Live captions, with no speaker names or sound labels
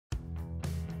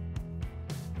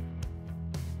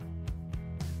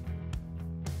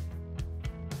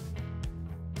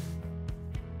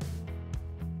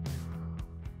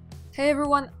Hey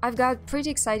everyone, I've got pretty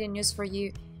exciting news for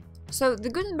you. So the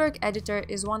Gutenberg editor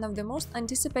is one of the most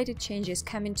anticipated changes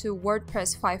coming to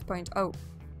WordPress 5.0.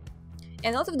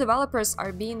 And a lot of developers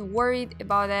are being worried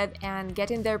about it and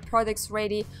getting their products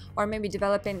ready, or maybe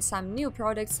developing some new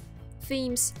products,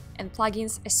 themes and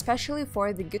plugins, especially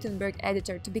for the Gutenberg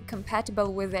editor to be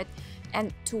compatible with it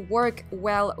and to work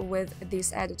well with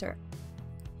this editor.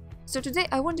 So today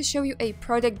I want to show you a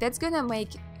product that's gonna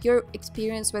make your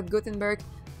experience with Gutenberg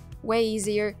way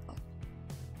easier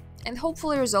and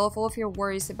hopefully resolve all of your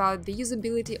worries about the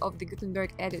usability of the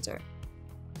Gutenberg editor.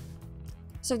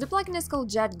 So the plugin is called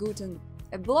JetGuten,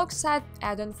 a blog site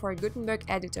add-on for Gutenberg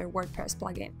editor WordPress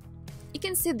plugin. You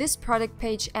can see this product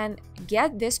page and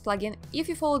get this plugin if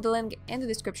you follow the link in the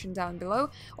description down below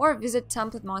or visit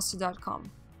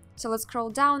TemplateMonster.com. So let's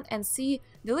scroll down and see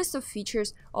the list of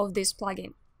features of this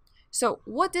plugin. So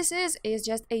what this is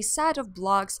just a set of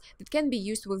blocks that can be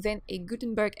used within a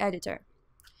Gutenberg editor.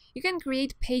 You can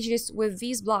create pages with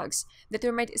these blocks that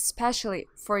are made especially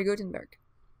for Gutenberg.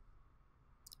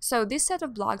 So this set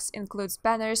of blocks includes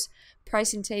banners,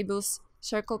 pricing tables,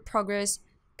 circle progress,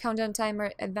 countdown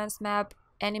timer, advanced map,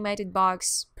 animated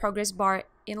box, progress bar,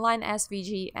 inline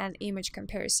Svg, and image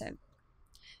comparison.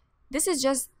 This is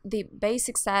just the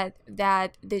basic set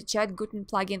that the JetGuten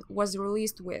plugin was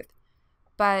released with.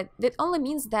 But that only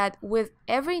means that with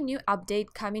every new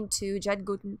update coming to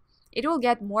JetGuten, it will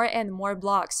get more and more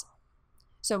blocks.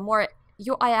 So more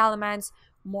UI elements,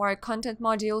 more content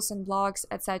modules and blocks,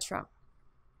 etc.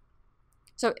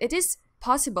 So it is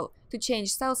possible to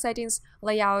change style settings,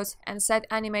 layouts, and set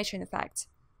animation effects.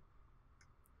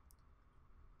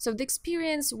 So the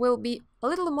experience will be a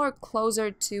little more closer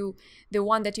to the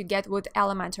one that you get with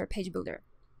Elementor Page Builder.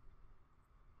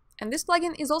 And this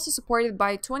plugin is also supported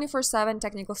by 24/7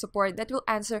 technical support that will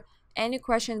answer any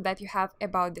questions that you have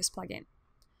about this plugin.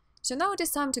 So now it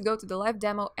is time to go to the live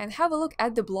demo and have a look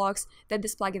at the blocks that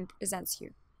this plugin presents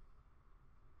you.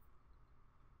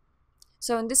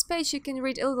 So on this page you can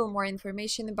read a little more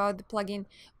information about the plugin,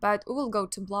 but we will go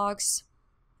to blocks.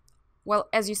 Well,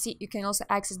 as you see, you can also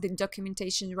access the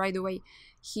documentation right away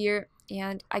here,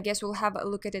 and I guess we'll have a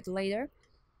look at it later.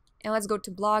 And let's go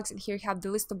to blogs, and here you have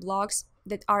the list of blogs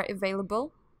that are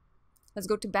available. Let's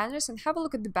go to banners and have a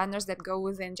look at the banners that go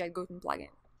within JetGuten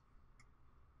plugin.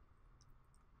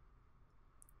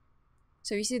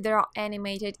 So you see they are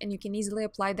animated and you can easily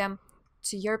apply them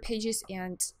to your pages,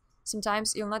 and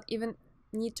sometimes you'll not even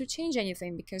need to change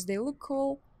anything because they look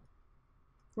cool,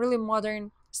 really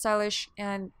modern, stylish,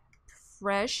 and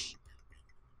fresh.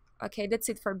 Okay, that's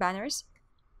it for banners.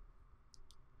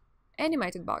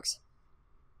 Animated box.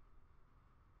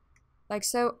 Like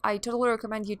so, I totally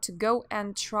recommend you to go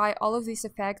and try all of these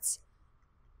effects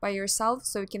by yourself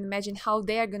so you can imagine how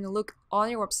they are going to look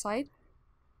on your website.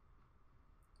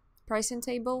 Pricing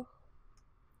table.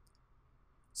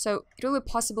 So it's really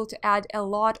possible to add a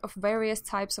lot of various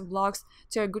types of blocks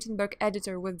to your Gutenberg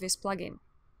editor with this plugin.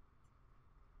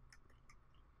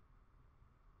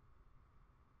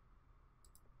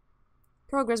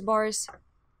 Progress bars.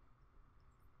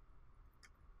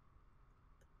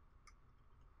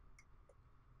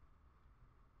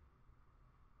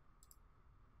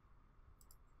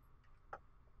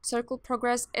 Circle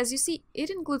progress. As you see, it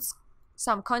includes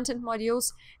some content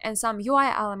modules and some UI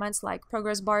elements like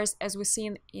progress bars as we've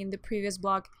seen in the previous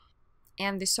block,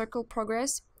 and the circle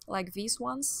progress like these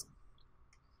ones.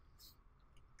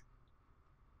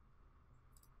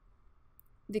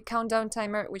 The countdown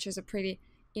timer, which is a pretty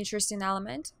interesting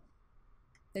element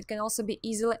that can also be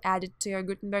easily added to your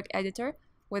Gutenberg editor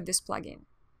with this plugin.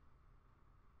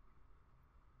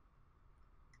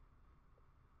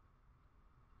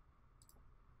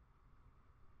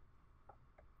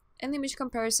 An image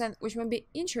comparison, which may be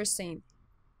interesting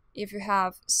if you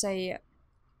have, say,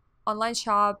 online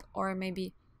shop, or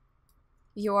maybe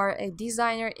you are a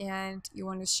designer and you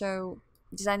want to show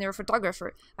designer or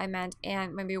photographer,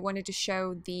 and maybe you wanted to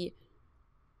show the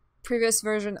previous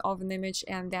version of an image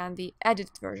and then the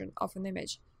edited version of an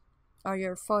image or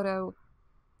your photo.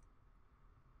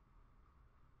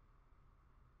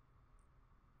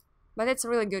 But it's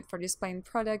really good for displaying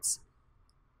products.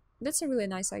 That's a really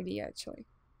nice idea, actually.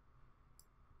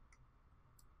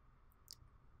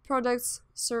 Products,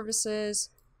 services,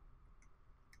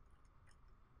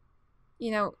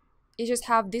 you just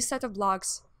have this set of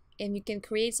blocks and you can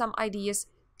create some ideas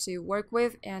to work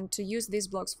with and to use these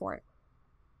blocks for.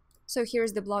 So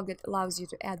here's the block that allows you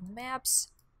to add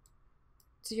maps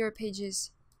to your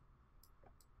pages.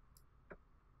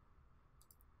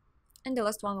 And the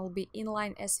last one will be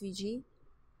Inline Svg.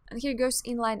 And here goes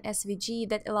Inline Svg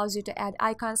that allows you to add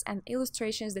icons and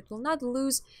illustrations that will not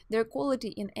lose their quality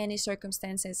in any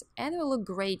circumstances and will look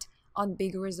great on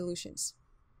bigger resolutions.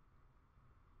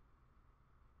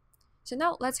 So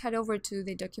now let's head over to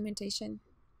the documentation.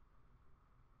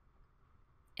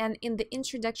 And in the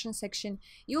introduction section,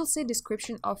 you'll see a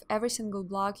description of every single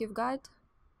block you've got.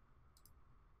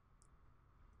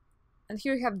 And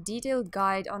here you have detailed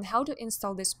guide on how to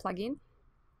install this plugin.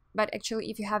 But actually,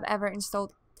 if you have ever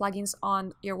installed plugins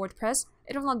on your WordPress,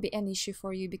 it will not be an issue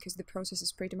for you because the process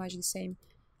is pretty much the same.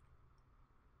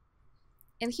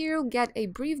 And here you'll get a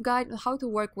brief guide on how to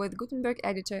work with Gutenberg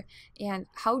editor and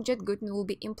how JetGuten will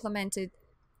be implemented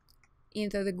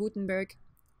into the Gutenberg,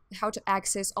 how to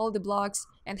access all the blocks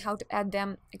and how to add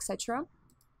them, etc.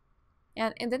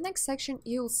 And in the next section,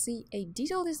 you'll see a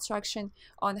detailed instruction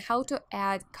on how to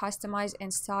add, customize,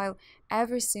 and style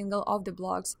every single of the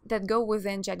blocks that go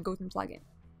within JetGuten plugin.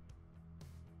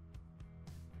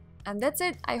 And that's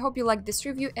it. I hope you liked this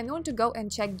review and want to go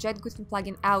and check JetGuten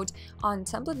plugin out on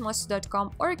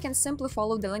TemplateMonster.com, or you can simply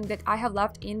follow the link that I have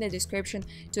left in the description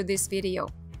to this video.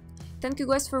 Thank you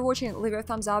guys for watching, leave a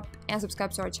thumbs up and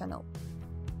subscribe to our channel.